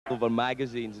over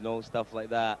magazines and all stuff like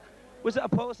that. Was it a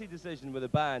policy decision with the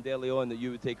band early on that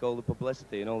you would take all the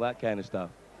publicity and all that kind of stuff?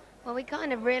 Well, we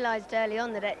kind of realised early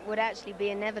on that it would actually be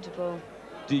inevitable.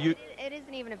 Do you? It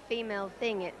isn't even a female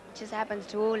thing. It just happens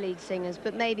to all lead singers,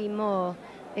 but maybe more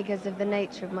because of the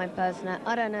nature of my personality.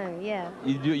 I don't know, yeah.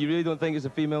 You really don't think it's a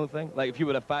female thing? Like if you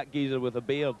were a fat geezer with a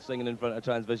beard singing in front of a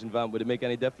transmission van, would it make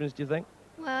any difference, do you think?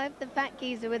 Well, if the fat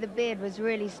geezer with a beard was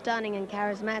really stunning and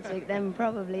charismatic, then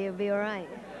probably it would be all right.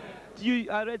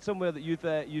 I read somewhere that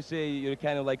you say you're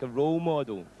kind of like a role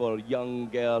model for young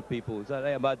girl people. Is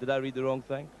that right? Did I read the wrong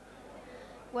thing?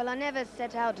 Well, I never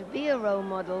set out to be a role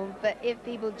model, but if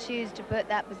people choose to put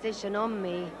that position on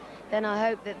me, then I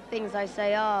hope that the things I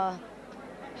say are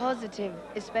positive,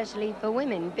 especially for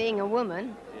women. Being a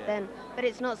woman, but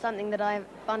it's not something that I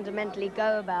fundamentally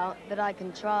go about, that I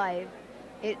contrive.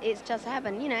 It's just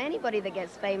happened. You know, anybody that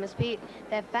gets famous,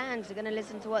 their fans are going to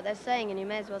listen to what they're saying, and you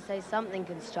may as well say something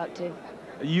constructive.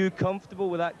 Are you comfortable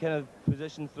with that kind of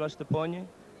position thrust upon you?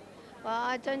 Well,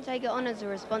 I don't take it on as a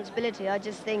responsibility. I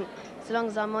just think, as long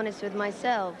as I'm honest with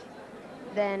myself,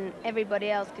 then everybody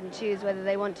else can choose whether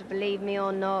they want to believe me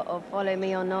or not, or follow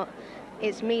me or not.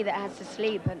 It's me that has to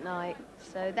sleep at night,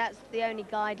 so that's the only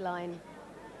guideline.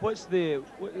 What's the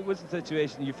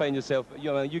situation you find yourself,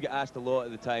 you know, you get asked a lot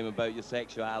at the time about your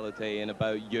sexuality and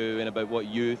about you and about what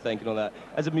you think and all that.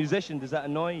 As a musician, does that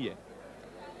annoy you?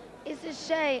 It's a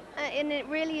shame, and it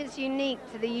really is unique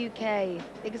to the UK,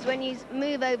 because when you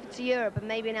move over to Europe, and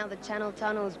maybe now the Channel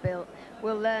Tunnel's built,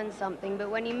 we'll learn something,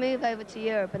 but when you move over to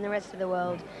Europe and the rest of the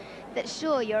world, that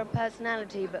sure, you're a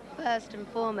personality, but first and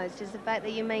foremost is the fact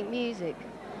that you make music.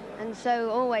 And so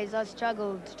always I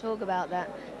struggled to talk about that.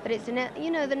 But it's,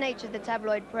 you know, the nature of the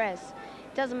tabloid press.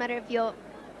 It doesn't matter if you're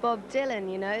Bob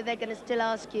Dylan, you know, they're going to still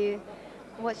ask you,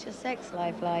 what's your sex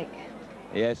life like?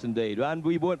 Yes, indeed. And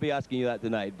we won't be asking you that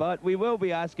tonight, but we will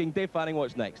be asking Dave Fanning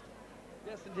what's next.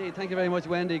 Yes, indeed. Thank you very much,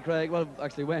 Wendy, Craig. Well,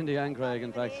 actually, Wendy and Craig,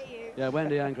 in fact. Yeah,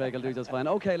 Wendy and Craig will do just fine.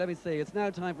 Okay, let me see. It's now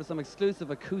time for some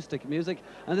exclusive acoustic music,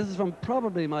 and this is from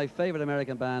probably my favorite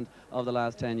American band of the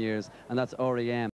last 10 years, and that's REM.